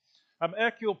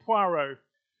Hercule Poirot,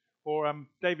 or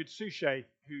David Suchet,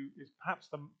 who is perhaps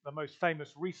the most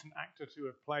famous recent actor to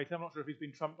have played. I'm not sure if he's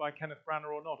been trumped by Kenneth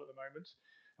Branagh or not at the moment.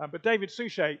 But David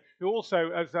Suchet, who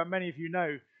also, as many of you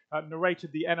know,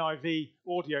 narrated the NIV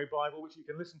audio Bible, which you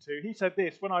can listen to, he said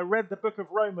this: "When I read the book of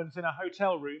Romans in a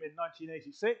hotel room in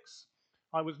 1986,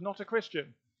 I was not a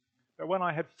Christian. But when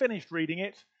I had finished reading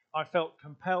it, I felt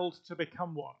compelled to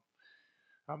become one."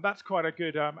 That's quite a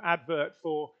good advert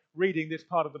for reading this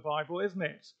part of the Bible, isn't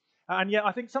it? And yet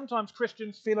I think sometimes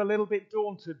Christians feel a little bit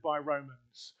daunted by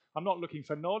Romans. I'm not looking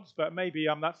for nods, but maybe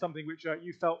that's something which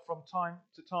you felt from time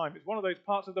to time. It's one of those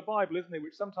parts of the Bible, isn't it,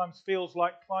 which sometimes feels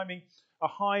like climbing a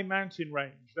high mountain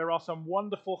range. There are some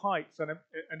wonderful heights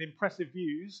and impressive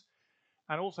views,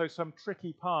 and also some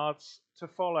tricky paths to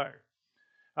follow.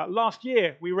 Last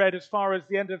year, we read as far as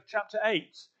the end of chapter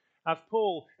 8, as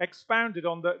Paul expounded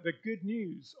on the good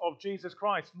news of Jesus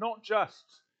Christ, not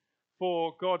just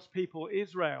for God's people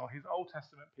Israel, his Old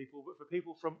Testament people, but for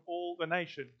people from all the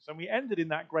nations. And we ended in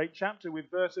that great chapter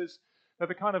with verses that are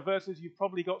the kind of verses you've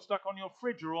probably got stuck on your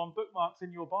fridge or on bookmarks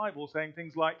in your Bible, saying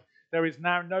things like, "There is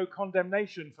now no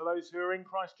condemnation for those who are in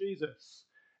Christ Jesus,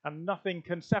 and nothing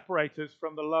can separate us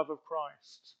from the love of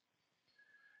Christ."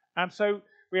 And so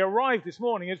we arrive this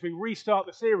morning, as we restart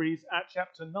the series, at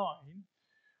chapter 9,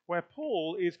 where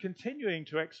Paul is continuing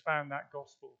to expound that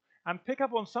gospel and pick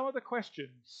up on some of the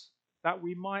questions that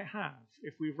we might have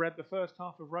if we've read the first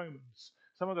half of Romans,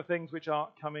 some of the things which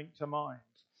are coming to mind.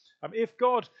 If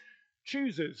God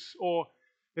chooses, or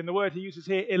in the word he uses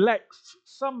here, elects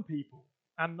some people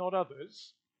and not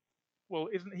others, well,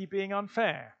 isn't he being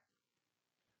unfair?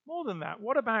 More than that,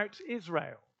 what about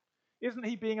Israel? Isn't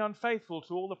he being unfaithful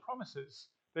to all the promises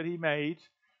that he made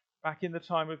back in the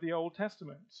time of the Old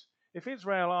Testament? If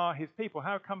Israel are his people,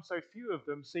 how come so few of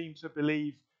them seem to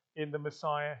believe in the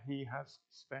Messiah he has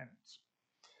spent?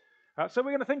 So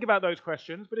we're going to think about those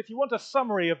questions, but if you want a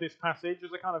summary of this passage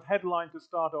as a kind of headline to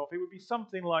start off, it would be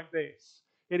something like this: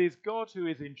 it is God who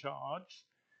is in charge,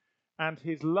 and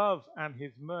his love and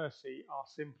his mercy are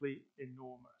simply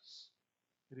enormous.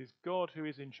 It is God who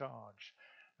is in charge,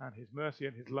 and his mercy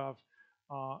and his love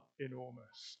are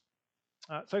enormous.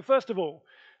 So first of all,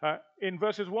 in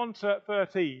verses 1 to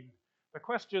 13, the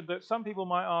question that some people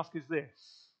might ask is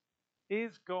this: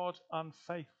 is God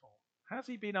unfaithful? Has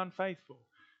he been unfaithful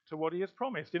to what he has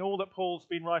promised in all that Paul's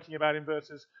been writing about in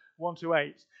verses 1 to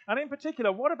 8? And in particular,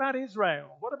 what about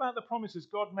Israel? What about the promises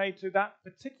God made to that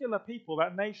particular people,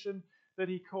 that nation that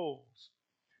he calls?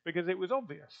 Because it was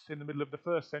obvious in the middle of the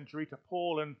first century to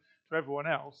Paul and to everyone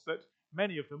else that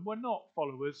many of them were not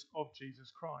followers of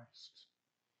Jesus Christ.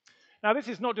 Now, this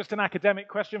is not just an academic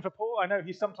question for Paul. I know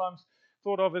he's sometimes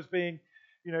thought of as being,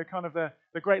 kind of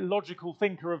the great logical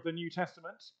thinker of the New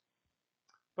Testament.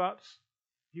 But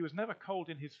he was never cold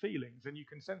in his feelings, and you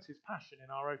can sense his passion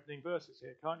in our opening verses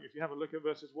here, can't you? If you have a look at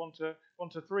verses 1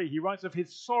 to 3, he writes of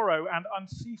his sorrow and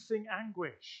unceasing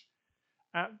anguish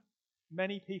at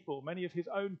many of his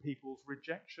own people's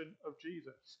rejection of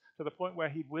Jesus, to the point where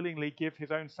he'd willingly give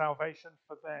his own salvation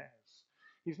for theirs.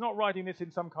 He's not writing this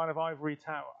in some kind of ivory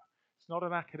tower. It's not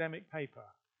an academic paper.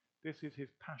 This is his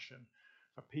passion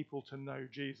for people to know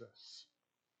Jesus.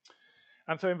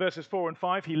 And so in verses 4 and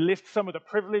 5, he lists some of the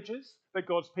privileges that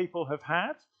God's people have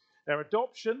had: their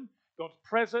adoption, God's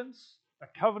presence, the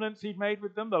covenants he'd made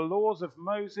with them, the laws of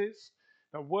Moses,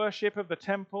 the worship of the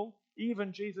temple,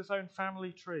 even Jesus' own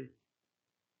family tree.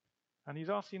 And he's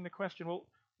asking the question, well,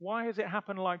 why has it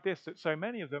happened like this, that so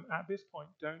many of them at this point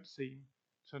don't seem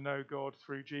to know God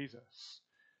through Jesus?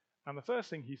 And the first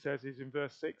thing he says is in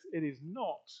verse 6, it is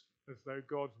not as though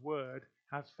God's word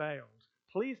has failed.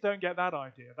 Please don't get that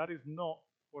idea. That is not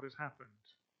what has happened.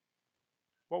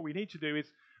 What we need to do is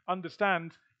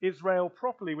understand Israel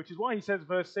properly, which is why he says,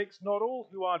 verse 6, not all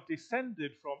who are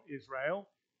descended from Israel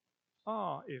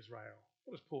are Israel.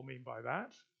 What does Paul mean by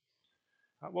that?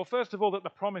 Well, first of all, that the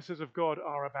promises of God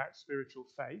are about spiritual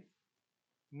faith,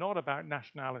 not about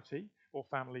nationality or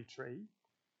family tree.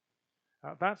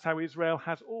 That's how Israel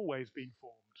has always been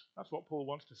formed. That's what Paul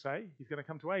wants to say. He's going to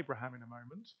come to Abraham in a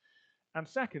moment. And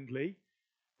secondly,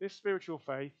 this spiritual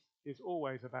faith is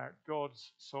always about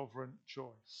God's sovereign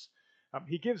choice.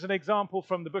 He gives an example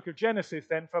from the book of Genesis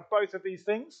then for both of these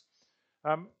things.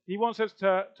 He wants us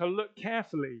to look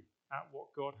carefully at what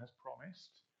God has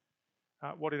promised,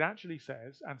 what it actually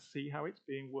says, and see how it's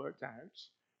being worked out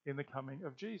in the coming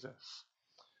of Jesus.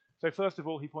 So first of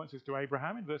all, he points us to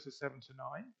Abraham in verses 7 to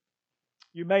 9.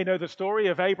 You may know the story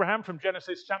of Abraham from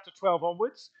Genesis chapter 12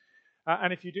 onwards.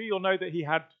 And if you do, you'll know that he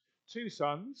had two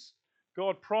sons.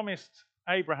 God promised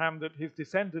Abraham that his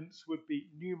descendants would be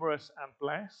numerous and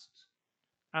blessed.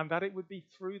 and that it would be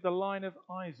through the line of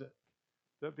Isaac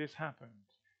that this happened.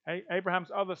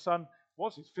 Abraham's other son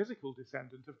was his physical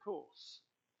descendant, of course,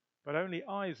 but only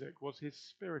Isaac was his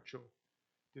spiritual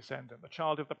descendant, the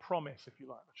child of the promise, if you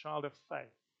like, the child of faith.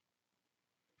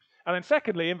 And then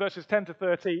secondly, in verses 10 to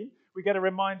 13, we get a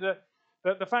reminder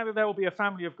that the fact that there will be a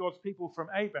family of God's people from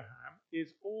Abraham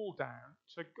is all down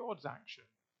to God's action,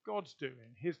 God's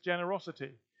doing, his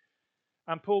generosity.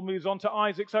 And Paul moves on to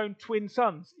Isaac's own twin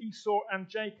sons, Esau and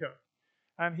Jacob.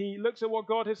 And he looks at what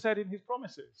God has said in his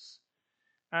promises.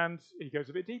 And he goes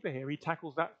a bit deeper here. He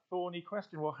tackles that thorny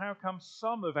question. Well, how come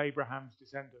some of Abraham's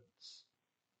descendants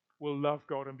will love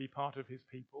God and be part of his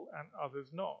people and others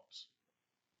not?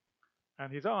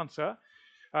 And his answer,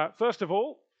 first of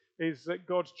all, is that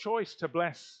God's choice to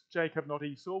bless Jacob, not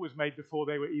Esau, was made before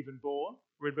they were even born.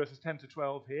 We're in verses 10 to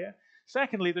 12 here.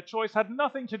 Secondly, the choice had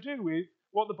nothing to do with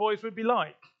what the boys would be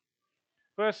like.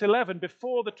 Verse 11,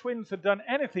 before the twins had done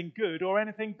anything good or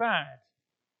anything bad.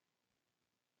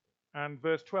 And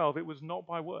verse 12, it was not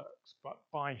by works, but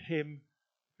by him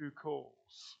who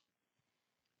calls.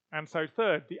 And so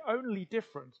third, the only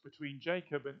difference between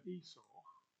Jacob and Esau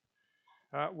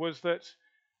was that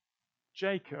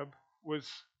Jacob was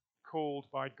called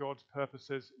by God's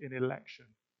purposes in election,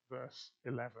 verse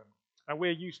 11. And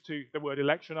we're used to the word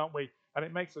election, aren't we? And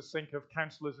it makes us think of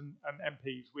councillors and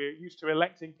MPs. We're used to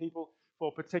electing people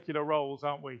for particular roles,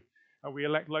 aren't we? We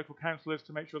elect local councillors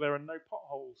to make sure there are no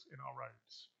potholes in our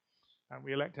roads. And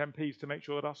we elect MPs to make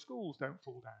sure that our schools don't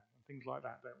fall down and things like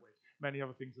that, don't we? Many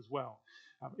other things as well.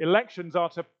 Elections are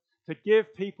to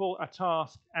give people a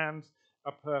task and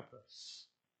a purpose.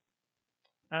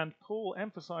 And Paul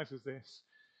emphasizes this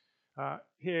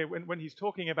here when he's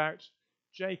talking about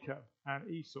Jacob and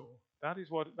Esau.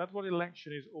 That's what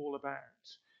election is all about.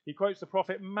 He quotes the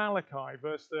prophet Malachi,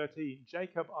 verse 13.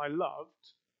 Jacob I loved,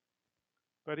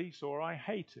 but Esau I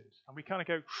hated. And we kind of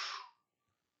go,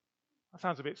 that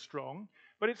sounds a bit strong.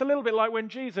 But it's a little bit like when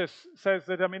Jesus says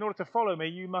that in order to follow me,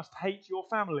 you must hate your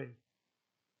family.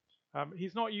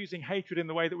 He's not using hatred in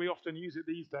the way that we often use it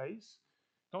these days.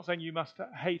 Not saying you must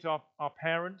hate our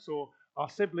parents or our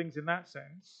siblings in that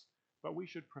sense, but we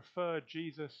should prefer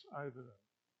Jesus over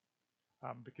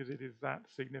them because it is that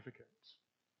significant.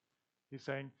 He's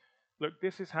saying, look,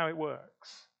 this is how it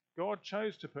works. God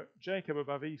chose to put Jacob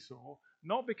above Esau,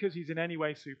 not because he's in any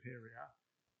way superior,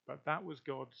 but that was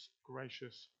God's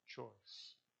gracious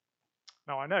choice.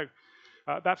 Now, I know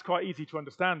that's quite easy to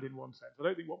understand in one sense. I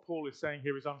don't think what Paul is saying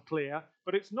here is unclear,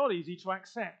 but it's not easy to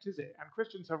accept, is it? And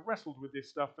Christians have wrestled with this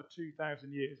stuff for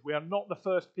 2,000 years. We are not the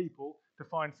first people to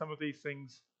find some of these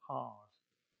things hard.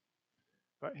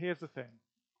 But here's the thing.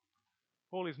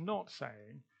 Paul is not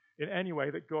saying in any way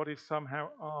that God is somehow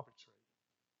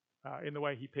arbitrary in the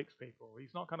way he picks people.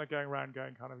 He's not kind of going around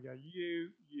going kind of, you,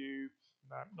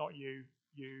 no, not you,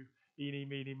 eeny,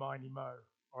 meeny, miny, mo,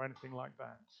 or anything like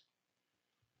that.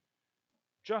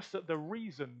 Just that the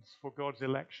reasons for God's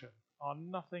election are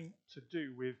nothing to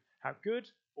do with how good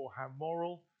or how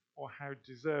moral or how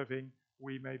deserving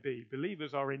we may be.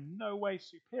 Believers are in no way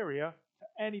superior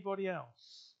to anybody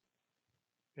else.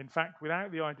 In fact,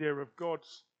 without the idea of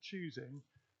God's choosing,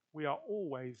 we are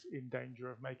always in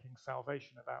danger of making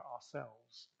salvation about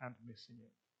ourselves and missing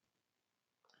it.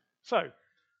 So,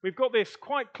 we've got this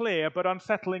quite clear but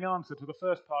unsettling answer to the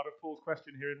first part of Paul's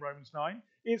question here in Romans 9.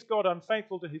 Is God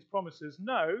unfaithful to his promises?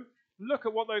 No. Look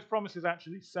at what those promises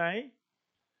actually say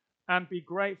and be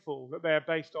grateful that they are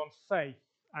based on faith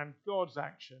and God's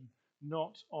action,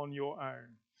 not on your own.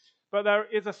 But there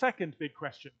is a second big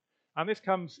question, and this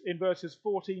comes in verses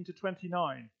 14 to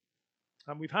 29.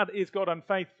 And we've had, is God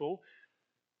unfaithful?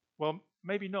 Well,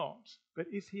 maybe not, but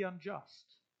is he unjust?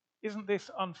 Isn't this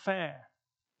unfair?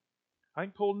 I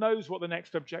think Paul knows what the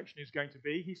next objection is going to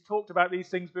be. He's talked about these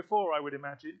things before, I would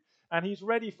imagine, and he's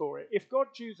ready for it. If God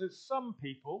chooses some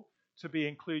people to be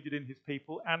included in his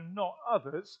people and not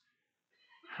others,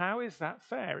 how is that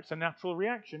fair? It's a natural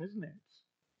reaction, isn't it?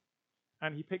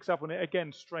 And he picks up on it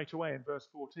again straight away in verse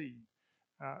 14.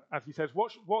 As he says,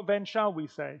 what then shall we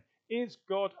say? Is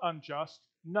God unjust?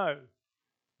 No,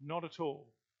 not at all.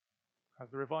 As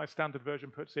the Revised Standard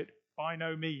Version puts it, by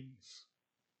no means.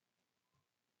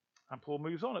 And Paul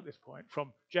moves on at this point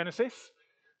from Genesis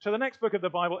to the next book of the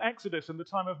Bible, Exodus, and the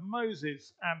time of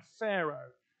Moses and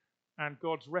Pharaoh and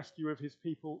God's rescue of his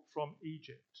people from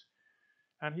Egypt.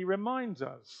 And he reminds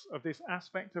us of this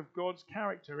aspect of God's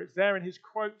character. It's there in his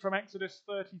quote from Exodus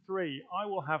 33, I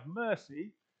will have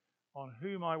mercy on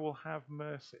whom I will have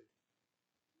mercy.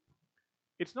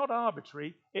 It's not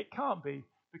arbitrary. It can't be,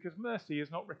 because mercy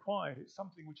is not required. It's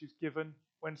something which is given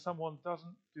when someone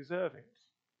doesn't deserve it.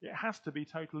 It has to be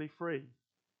totally free.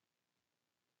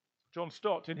 John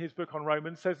Stott, in his book on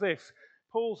Romans, says this: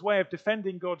 Paul's way of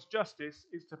defending God's justice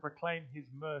is to proclaim his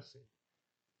mercy,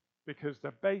 because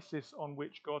the basis on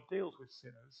which God deals with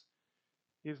sinners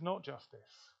is not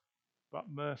justice, but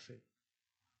mercy.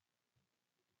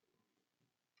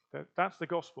 That's the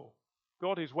gospel.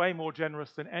 God is way more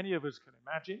generous than any of us can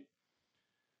imagine,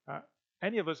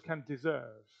 any of us can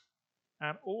deserve,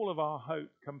 and all of our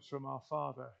hope comes from our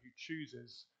Father who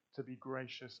chooses to be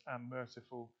gracious and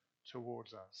merciful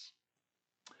towards us.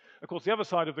 Of course, the other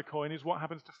side of the coin is what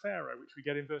happens to Pharaoh, which we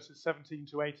get in verses 17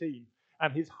 to 18,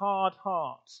 and his hard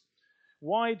heart.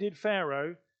 Why did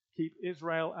Pharaoh keep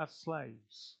Israel as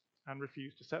slaves and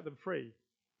refuse to set them free?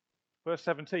 Verse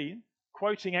 17,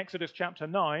 quoting Exodus chapter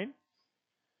 9,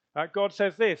 God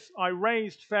says this: I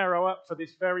raised Pharaoh up for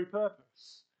this very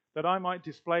purpose, that I might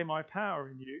display my power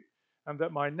in you, and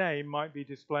that my name might be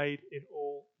displayed in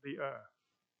all the earth.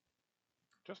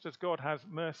 Just as God has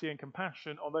mercy and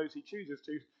compassion on those he chooses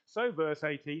to, so verse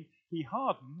 18, he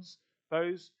hardens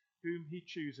those whom he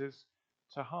chooses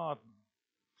to harden.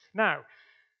 Now,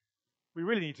 we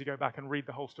really need to go back and read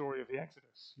the whole story of the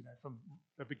Exodus, from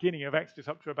the beginning of Exodus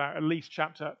up to about at least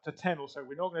chapter 10 or so.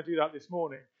 We're not going to do that this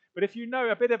morning. But if you know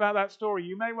a bit about that story,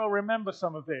 you may well remember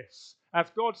some of this.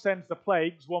 As God sends the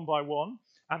plagues one by one,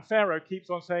 and Pharaoh keeps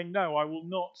on saying, no, I will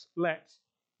not let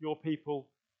your people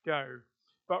go.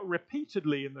 But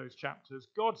repeatedly in those chapters,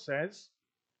 God says,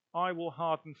 I will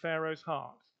harden Pharaoh's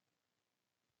heart.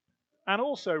 And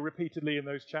also repeatedly in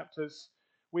those chapters,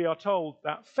 we are told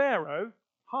that Pharaoh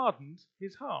hardened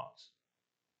his heart.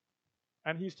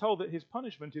 And he's told that his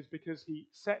punishment is because he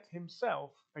set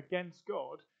himself against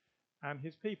God and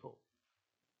his people.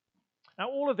 Now,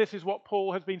 all of this is what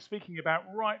Paul has been speaking about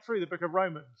right through the book of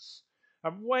Romans.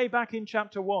 And way back in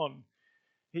chapter 1,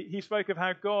 he spoke of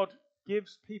how God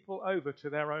gives people over to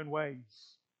their own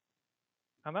ways.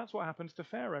 And that's what happens to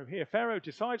Pharaoh here. Pharaoh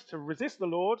decides to resist the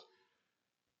Lord,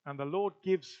 and the Lord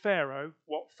gives Pharaoh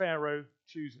what Pharaoh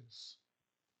chooses.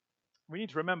 We need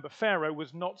to remember, Pharaoh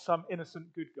was not some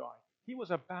innocent good guy. He was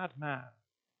a bad man.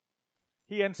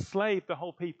 He enslaved the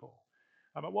whole people.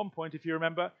 At one point, if you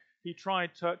remember, he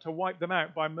tried to wipe them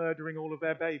out by murdering all of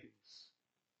their babies.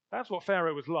 That's what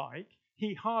Pharaoh was like.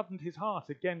 He hardened his heart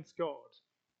against God,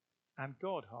 and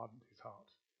God hardened his heart.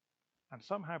 And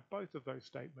somehow both of those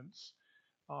statements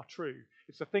are true.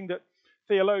 It's a thing that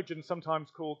theologians sometimes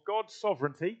call God's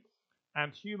sovereignty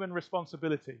and human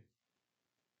responsibility.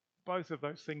 Both of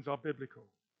those things are biblical.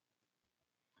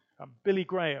 Billy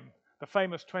Graham, the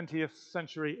famous 20th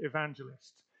century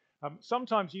evangelist,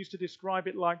 sometimes used to describe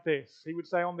it like this. He would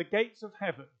say, on the gates of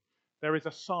heaven, there is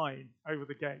a sign over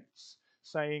the gates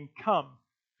saying, come,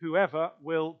 whoever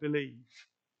will believe.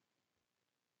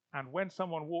 And when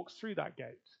someone walks through that gate,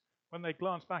 when they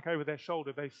glance back over their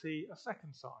shoulder, they see a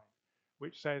second sign,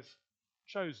 which says,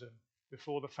 chosen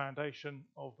before the foundation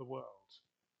of the world.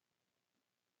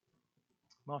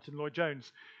 Martin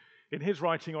Lloyd-Jones, in his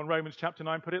writing on Romans chapter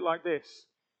 9, put it like this: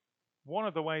 one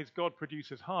of the ways God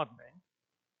produces hardening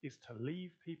is to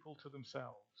leave people to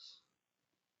themselves.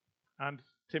 And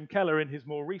Tim Keller, in his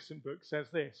more recent book, says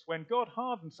this: when God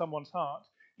hardens someone's heart,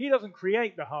 he doesn't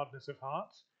create the hardness of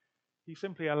heart. He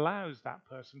simply allows that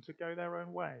person to go their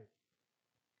own way.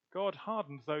 God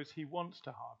hardens those he wants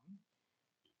to harden,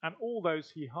 and all those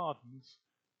he hardens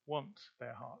want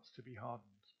their hearts to be hardened.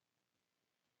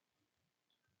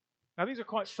 Now, these are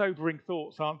quite sobering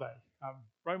thoughts, aren't they?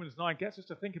 Romans 9 gets us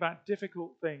to think about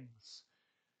difficult things.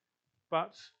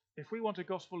 But if we want a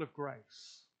gospel of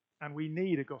grace, and we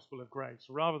need a gospel of grace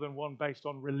rather than one based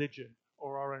on religion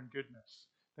or our own goodness,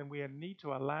 then we need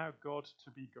to allow God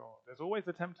to be God. There's always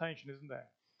the temptation, isn't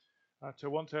there, to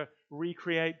want to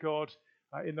recreate God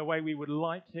in the way we would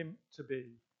like him to be.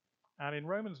 And in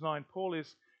Romans 9, Paul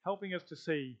is helping us to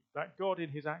see that God in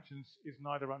his actions is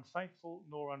neither unfaithful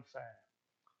nor unfair,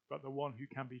 but the one who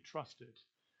can be trusted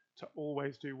to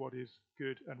always do what is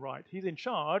good and right. He's in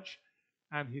charge,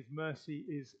 and his mercy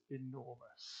is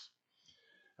enormous.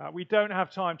 We don't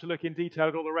have time to look in detail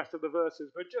at all the rest of the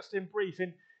verses, but just in brief,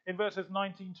 in verses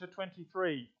 19 to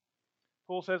 23,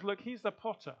 Paul says, look, he's the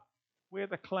potter, we're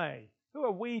the clay. Who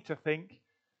are we to think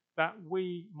that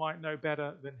we might know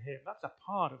better than him? That's a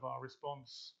part of our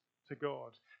response to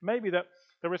God. Maybe that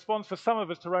the response for some of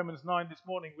us to Romans 9 this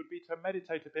morning would be to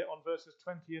meditate a bit on verses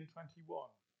 20 and 21,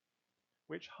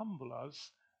 which humble us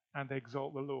and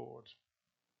exalt the Lord.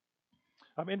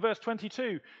 In verse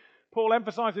 22, Paul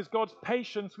emphasizes God's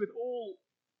patience with all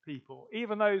people,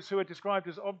 even those who are described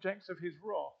as objects of his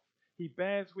wrath. He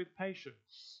bears with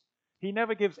patience. He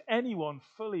never gives anyone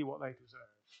fully what they deserve.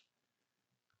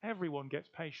 Everyone gets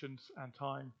patience and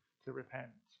time to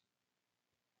repent.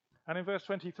 And in verse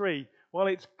 23, well,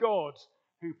 it's God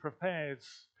who prepares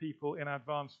people in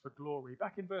advance for glory.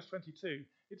 Back in verse 22,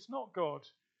 it's not God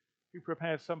who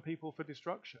prepares some people for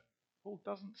destruction. Paul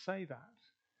doesn't say that.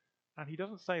 And he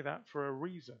doesn't say that for a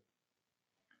reason.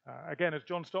 Again, as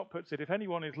John Stott puts it, if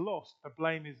anyone is lost, the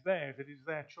blame is theirs. It is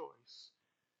their choice.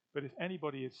 But if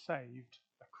anybody is saved,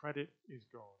 the credit is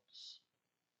God's.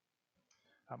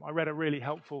 I read a really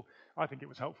helpful, I think it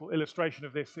was helpful, illustration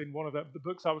of this in one of the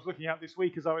books I was looking at this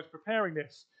week as I was preparing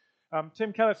this.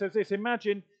 Tim Keller says this: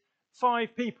 imagine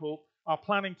 5 people are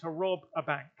planning to rob a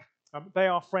bank. They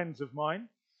are friends of mine.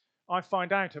 I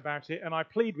find out about it and I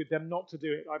plead with them not to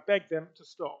do it. I beg them to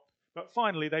stop. But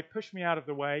finally, they push me out of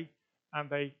the way and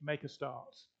they make a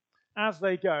start. As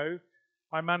they go,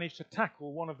 I manage to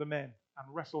tackle one of the men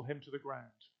and wrestle him to the ground.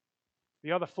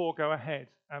 The other 4 go ahead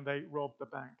and they rob the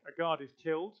bank. A guard is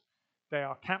killed. They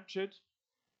are captured.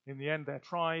 In the end, they're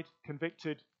tried,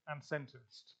 convicted, and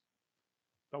sentenced.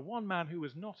 The one man who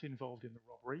was not involved in the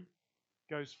robbery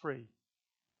goes free.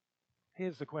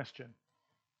 Here's the question: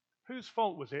 whose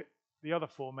fault was it the other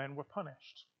 4 men were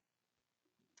punished?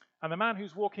 And the man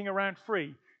who's walking around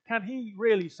free, can he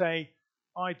really say,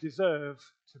 I deserve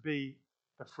to be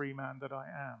the free man that I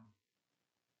am?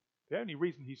 The only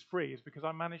reason he's free is because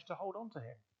I managed to hold on to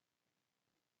him.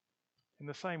 In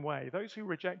the same way, those who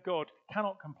reject God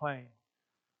cannot complain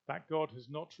that God has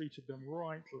not treated them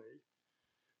rightly.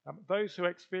 Those who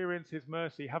experience his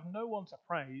mercy have no one to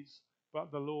praise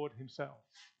but the Lord himself,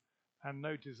 and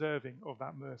no deserving of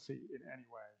that mercy in any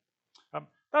way.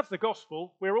 That's the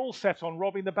gospel. We're all set on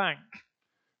robbing the bank.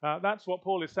 That's what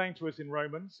Paul is saying to us in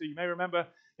Romans. So you may remember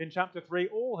in chapter 3,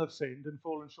 all have sinned and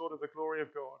fallen short of the glory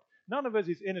of God. None of us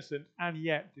is innocent, and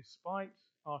yet, despite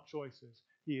our choices,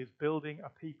 he is building a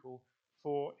people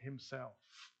for himself.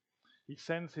 He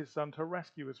sends his Son to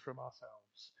rescue us from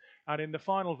ourselves. And in the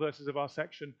final verses of our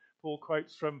section, Paul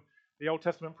quotes from the Old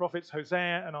Testament prophets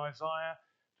Hosea and Isaiah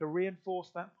to reinforce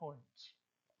that point,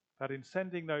 that in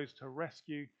sending those to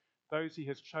rescue those he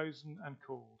has chosen and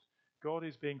called, God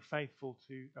is being faithful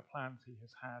to the plans he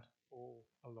has had all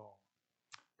along.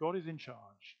 God is in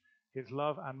charge. His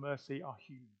love and mercy are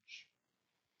huge.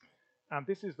 And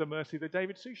this is the mercy that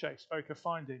David Suchet spoke of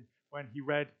finding when he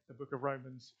read the book of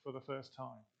Romans for the first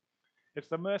time. It's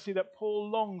the mercy that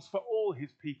Paul longs for all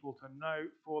his people to know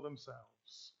for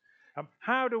themselves.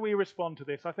 How do we respond to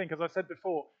this? I think, as I said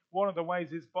before, one of the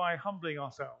ways is by humbling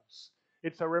ourselves.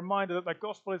 It's a reminder that the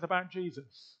gospel is about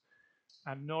Jesus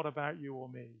and not about you or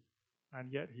me,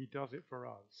 and yet he does it for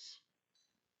us.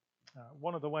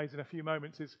 One of the ways in a few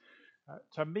moments is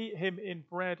to meet him in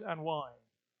bread and wine,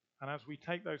 and as we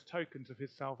take those tokens of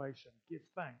his salvation, give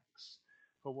thanks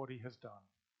for what he has done.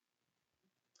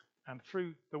 And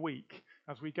through the week,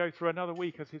 as we go through another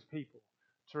week as his people,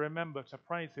 to remember to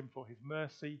praise him for his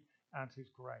mercy and his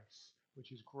grace,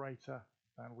 which is greater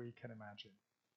than we can imagine.